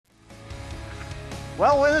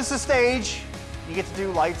Well, when it's a stage, you get to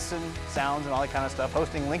do lights and sounds and all that kind of stuff.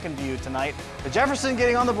 Hosting Lincolnview tonight. The Jefferson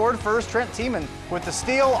getting on the board first. Trent Tiemann with the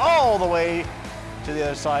steal all the way to the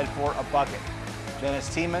other side for a bucket. Then it's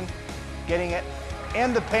Tiemann getting it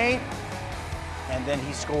in the paint, and then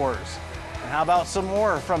he scores. And how about some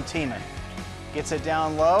more from Tiemann? Gets it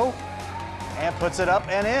down low and puts it up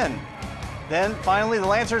and in. Then finally the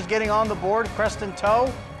Lancers getting on the board. Preston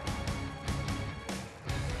Toe,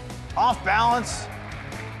 off balance,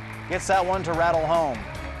 gets that one to rattle home.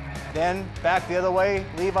 Then back the other way,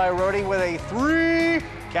 Levi Rohde with a three,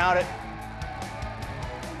 count it.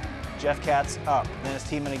 Jeff Katz up. Then it's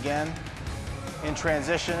Tiemann again in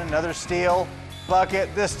transition, another steal,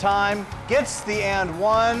 bucket this time, gets the and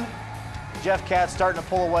one. Jeff Katz starting to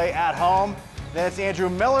pull away at home. Then it's Andrew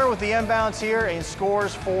Miller with the inbounds here and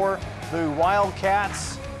scores for the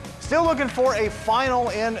Wildcats. Still looking for a final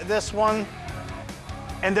in this one.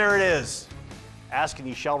 And there it is. Ask and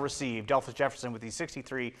you shall receive. Delphos Jefferson with the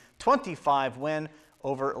 63-25 win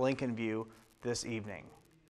over Lincolnview this evening.